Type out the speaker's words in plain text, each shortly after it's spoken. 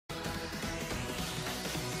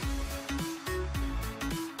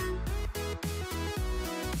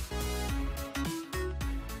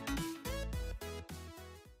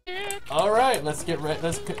All right, let's get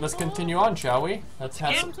let's continue on, shall we? Let's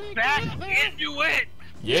have some. Get back into it.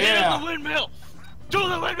 Yeah. Get in the windmill. Do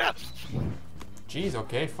the windmill. Jeez,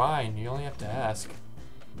 okay, fine. You only have to ask.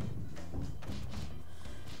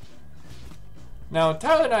 Now,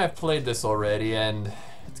 Tyler and I have played this already, and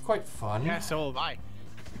it's quite fun. Yeah, so have I.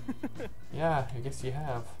 Yeah, I guess you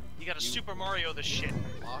have. You gotta Super Mario this shit.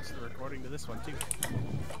 Lost the recording to this one too.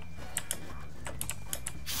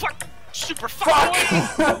 Fuck! Super fuck!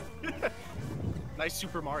 Nice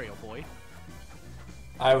Super Mario, boy.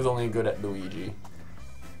 I was only good at Luigi.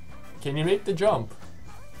 Can you make the jump?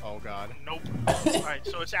 Oh god. Nope. Alright,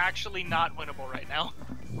 so it's actually not winnable right now.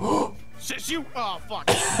 You! Oh fuck!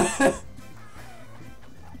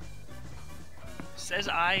 Says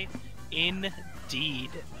I,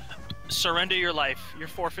 indeed. Surrender your life. You're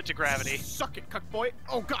forfeit to gravity. Suck it, cuck boy!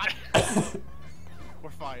 Oh god! We're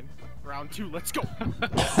fine. Round 2, let's go!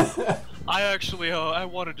 I actually, I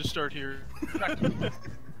wanted to start here.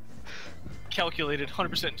 Calculated,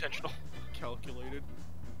 100% intentional. Calculated.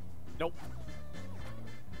 Nope.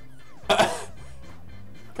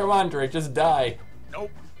 Come on, Drake, just die.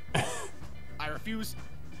 Nope. I refuse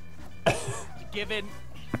to give in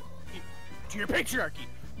to your patriarchy.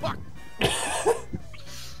 Fuck!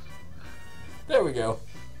 There we go.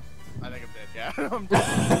 I think I'm dead, yeah. I'm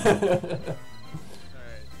dead.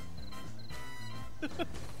 Alright.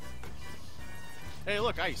 Hey,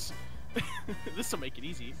 look, ice. This'll make it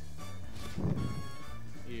easy.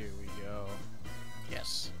 Here we go.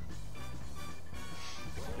 Yes.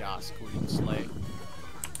 Yas, Queen Slay.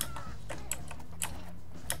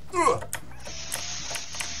 No!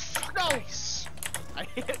 Nice. I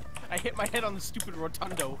hit my head on the stupid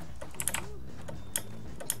rotundo.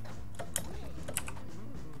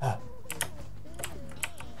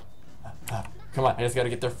 Come on, I just gotta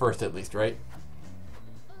get there first at least, right?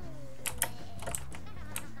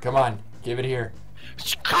 Come on, give it here.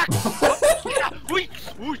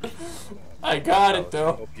 I got it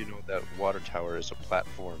though. I hope you know that water tower is a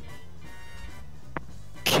platform.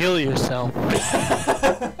 Kill yourself.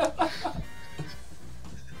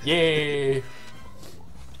 Yay!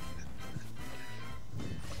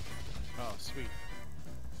 Oh, sweet.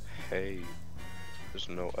 Hey, there's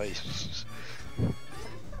no ice.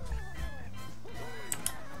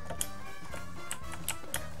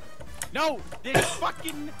 No! This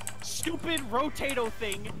fucking stupid rotato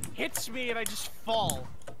thing hits me and I just fall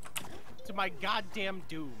to my goddamn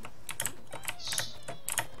doom.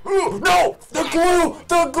 Ooh, no! The glue!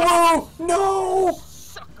 The glue! No!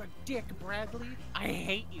 Suck a dick, Bradley. I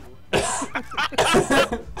hate you.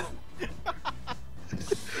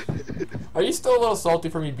 Are you still a little salty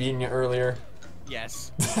for me beating you earlier?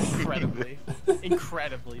 Yes. Incredibly.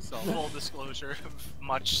 Incredibly salty. Full disclosure of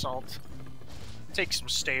much salt. Take some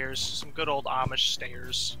stairs, some good old Amish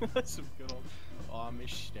stairs. Some good old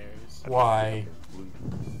Amish stairs. Why?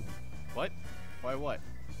 What? Why what?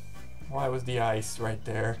 Why was the ice right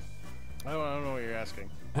there? I don't know what you're asking.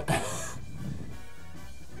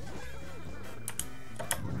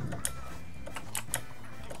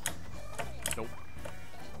 Nope.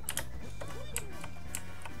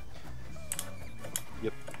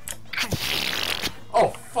 Yep. Oh,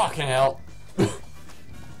 fucking hell.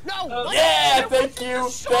 No! Yeah, thank you!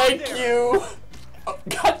 Thank you! Oh,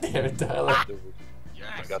 God damn it, Tyler. I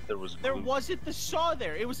forgot there was glue. There wasn't the saw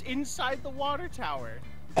there. It was inside the water tower.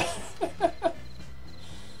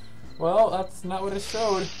 Well, that's not what it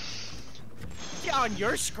showed. Yeah, on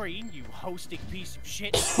your screen, you hosting piece of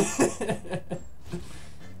shit.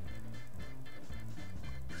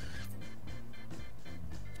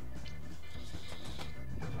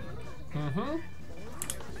 Mm-hmm.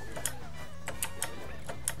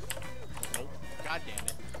 Nope. God damn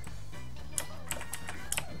it.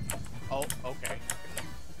 Oh, okay.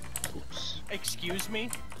 Oops. Excuse me?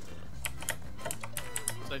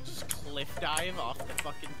 So I just cliff dive off the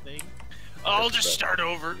fucking thing? I'll just start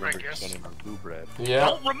over, I Remember guess. turning on blue bread. Yeah.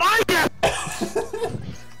 Don't remind me!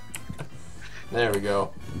 There we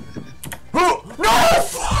go. Oh, no!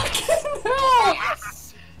 Fucking hell!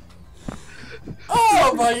 Yes!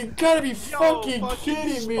 Oh my, you gotta be fucking Yo,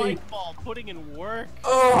 kidding me! Spikeball putting in work.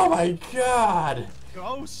 Oh my god!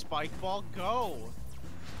 Go, Spikeball, go!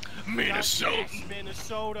 Minnesota! Got this,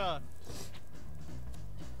 Minnesota!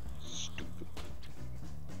 Stupid.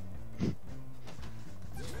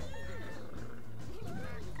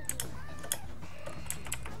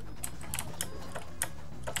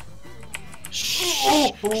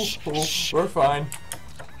 Oh, we're fine.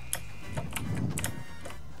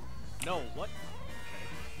 No, what?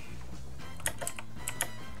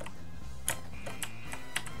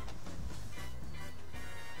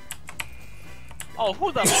 Oh,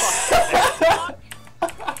 who the fuck?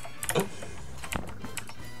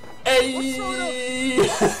 Hey!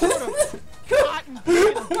 Cotton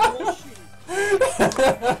picking bullshit.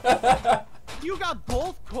 You got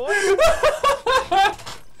both coins?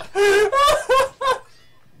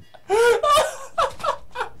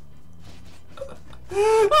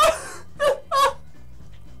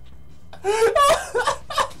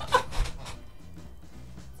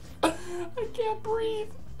 I can't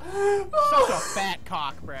breathe. Such a fat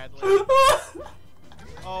cock, Bradley.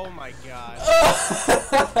 Oh my god.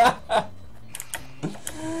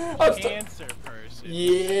 Cancer person.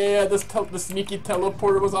 Yeah, this sneaky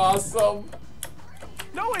teleporter was awesome.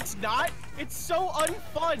 No, it's not. It's so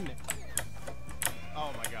unfun.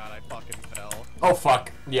 Oh my god, I fucking fell. Oh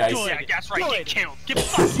fuck. Yeah, Good. Yeah, that's right. Good. Get killed. Get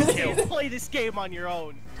fucking You killed. can't play this game on your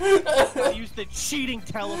own. I used the cheating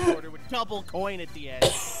teleporter with double coin at the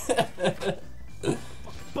end.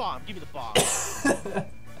 Bomb, give me the bomb.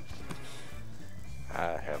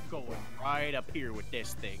 I have Going right up here with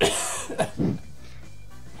this thing.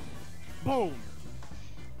 Boom.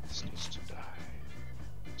 This needs to die.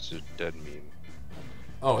 This is a dead meme.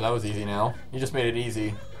 Oh, that was easy now. You just made it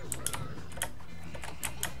easy.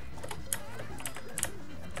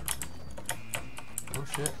 Oh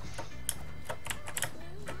shit.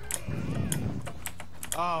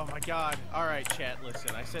 Oh my god. Alright, chat,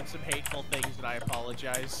 listen. I said some hateful things and I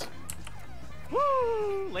apologize.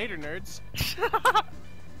 Woo! Later, nerds.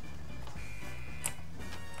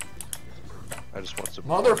 I just want some.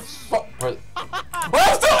 Motherfucker.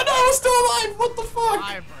 I'm still alive! What the fuck?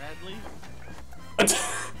 Hi, Bradley.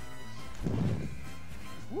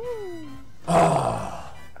 Woo!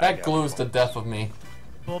 That glues the death of me.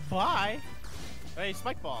 Bye-bye. Hey,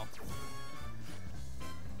 spike ball.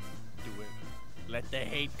 Do it. Let the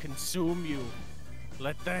hate consume you.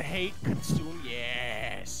 Let the hate consume.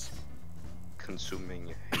 Yes.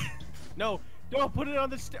 Consuming. No, put it on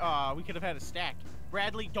the we could have had a stack.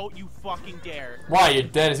 Bradley, don't you fucking dare. Why? You're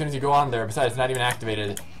dead as soon as you go on there. Besides, it's not even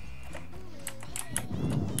activated.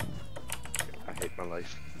 I hate my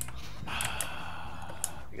life.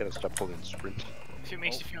 You gotta stop pulling sprint. If it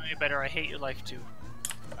makes you feel any better, I hate your life too.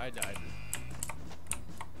 I died.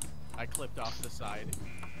 I clipped off the side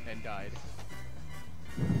and died.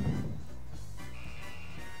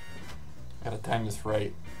 Gotta time this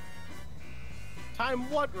right. Time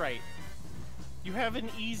what right? You have an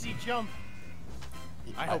easy jump.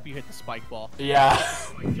 I hope you hit the spike ball. Yeah.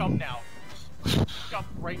 Jump now. Jump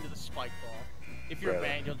right into the spike ball. If you're a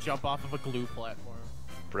man, you'll jump off of a glue platform.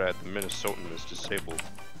 Brad, the Minnesotan is disabled.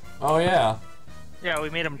 Oh yeah. Yeah, we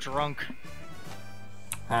made him drunk.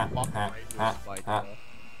 Ha, Walk ha, right into ha, the spike ha. ball.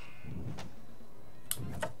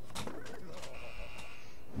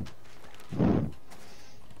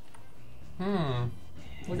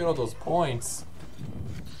 Look at all those points.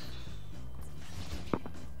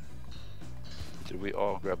 Did we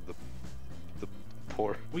all grab the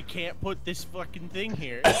poor? We can't put this fucking thing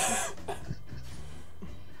here.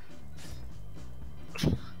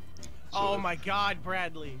 Oh my god,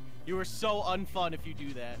 Bradley. You are so unfun if you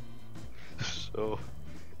do that. So,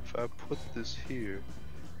 if I put this here,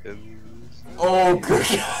 and this... Oh good.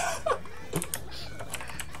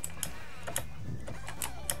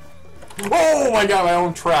 Oh my god, my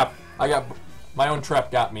own trap. My own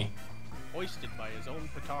trap got me. Hoisted by his own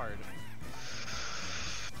petard.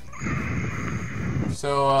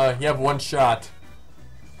 So, you have one shot.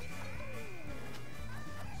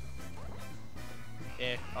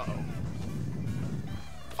 Uh-oh.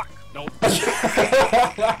 Fuck. Nope.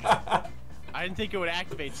 I didn't think it would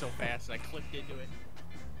activate so fast. I clicked into it.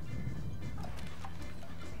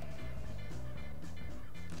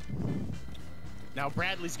 Now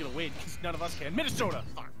Bradley's gonna win because none of us can. Minnesota!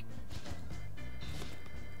 Fuck.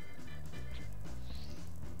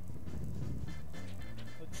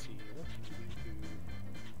 Let's see.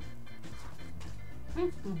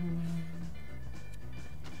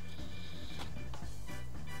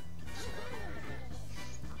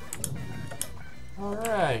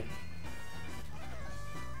 Alright.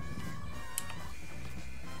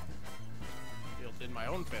 Built in my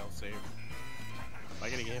own failsafe. Am I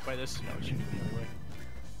gonna get hit by this? No, it should be the other way.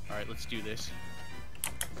 Alright, let's do this.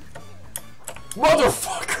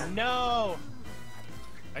 Motherfucker! No!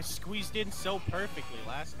 I squeezed in so perfectly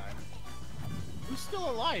last time. Who's still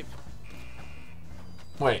alive?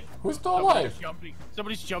 Wait, who's still alive?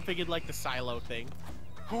 Somebody's jumping in like the silo thing.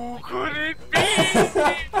 Who could it be?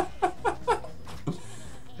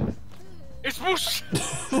 It's Bush!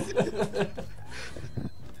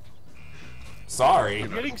 Sorry.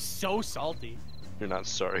 I'm getting so salty. You're not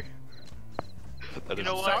sorry. That You is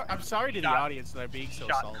know what? I'm sorry to the Shot- audience that I'm being so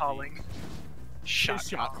Shot salty. calling. Shot.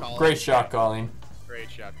 Shot calling. Great shot calling. Great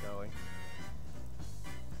shot calling.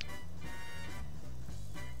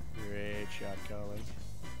 Great shot calling.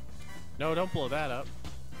 No, don't blow that up.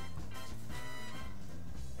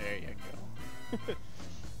 There you go.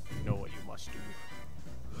 You know what you must do.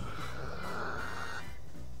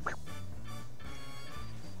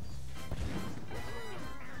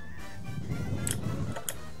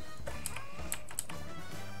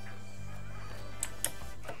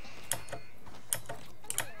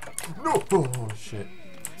 No! Oh, shit.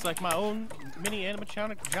 It's like my own mini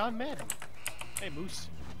animatronic John Madden. Hey, Moose.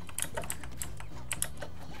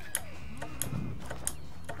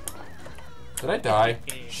 Did I die?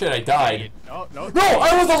 Shit, I died. No, no. No,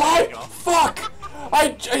 I was alive! There you go. Fuck!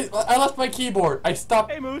 I left my keyboard. I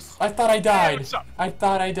stopped. Hey, Moose. I thought I died. what's up? I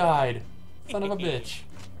thought I died. Son of a bitch.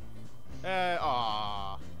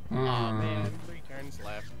 Aw. Aw, man. 3 turns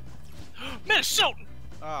left. Minnesotan!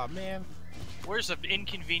 Aw, man. Where's an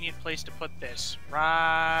inconvenient place to put this?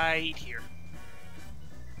 Right here.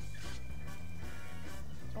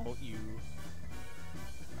 Don't you.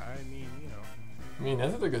 I mean, you know. I mean,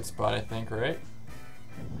 this is a good spot, I think, right?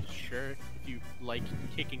 Sure, if you like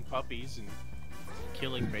kicking puppies and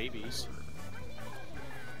killing babies.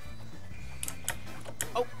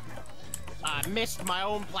 Oh! I missed my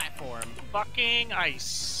own platform. Fucking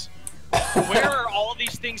ice. Where are all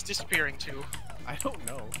these things disappearing to? I don't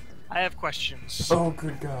know. I have questions. Oh,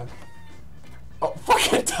 good God. Oh,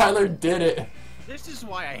 fucking Tyler did it. This is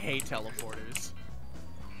why I hate teleporters.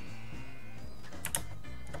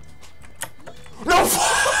 No!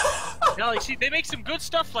 No, you see, they make some good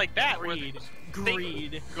stuff like that. where Greed. they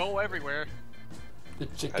Greed. go everywhere. The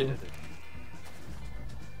I chicken. did it.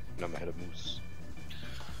 And I'm ahead of Moose.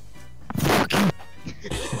 Oh,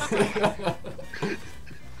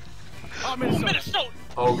 Oh, Minnesota. Minnesota!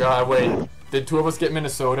 Oh, God, wait. Did 2 of us get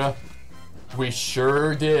Minnesota? We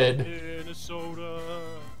sure did. Minnesota.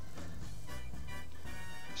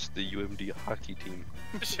 It's the UMD hockey team.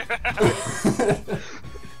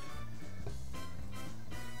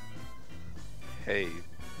 Hey.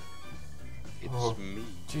 It's Oh. me.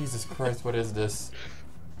 Jesus Christ, what is this?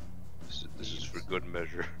 This is for good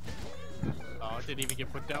measure. Oh, it didn't even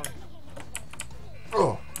get put down.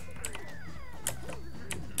 Oh.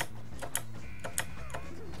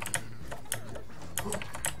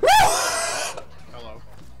 Hello.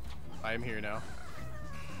 I am here now.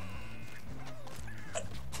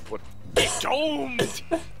 What? Domed!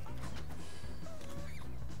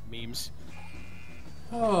 Memes.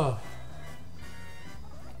 Oh.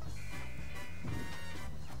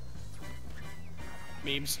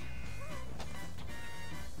 Memes.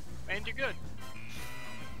 And you're good.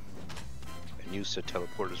 And you said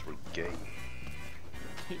teleporters were gay.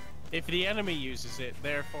 If the enemy uses it,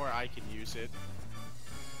 therefore I can use it.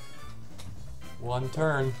 1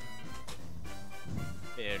 turn.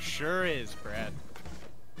 It sure is, Brad.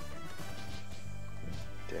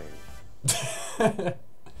 Dang.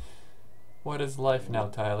 What is life now,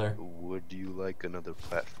 Tyler? Would you like another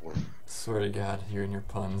platform? Swear to God, you and your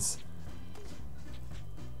puns.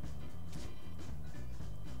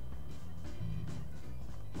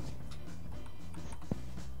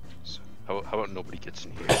 So, how about nobody gets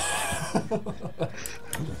in here?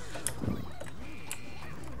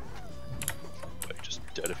 I'm just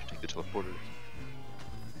dead if you take the teleporter.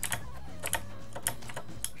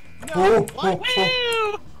 No! Oh, What? oh,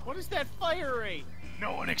 Woo! What is that fire rate?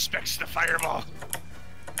 No one expects the fireball.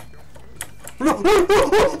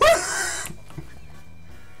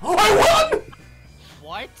 I won!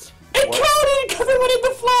 What? It What? counted because I wanted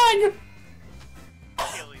the flag!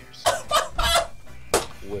 Failures.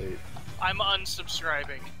 Wait, I'm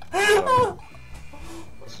unsubscribing.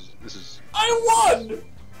 this is I won!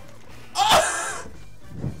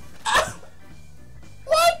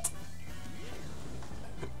 What?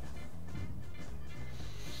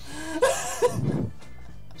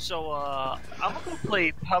 So, I'm gonna go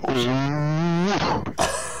play PUBG.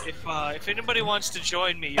 If anybody wants to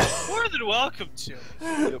join me, you're more than welcome to.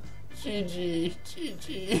 GG,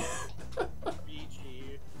 GG.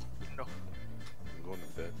 BG. No, I'm going to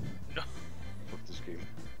bed. no, Fuck this game.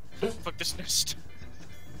 fuck this nest.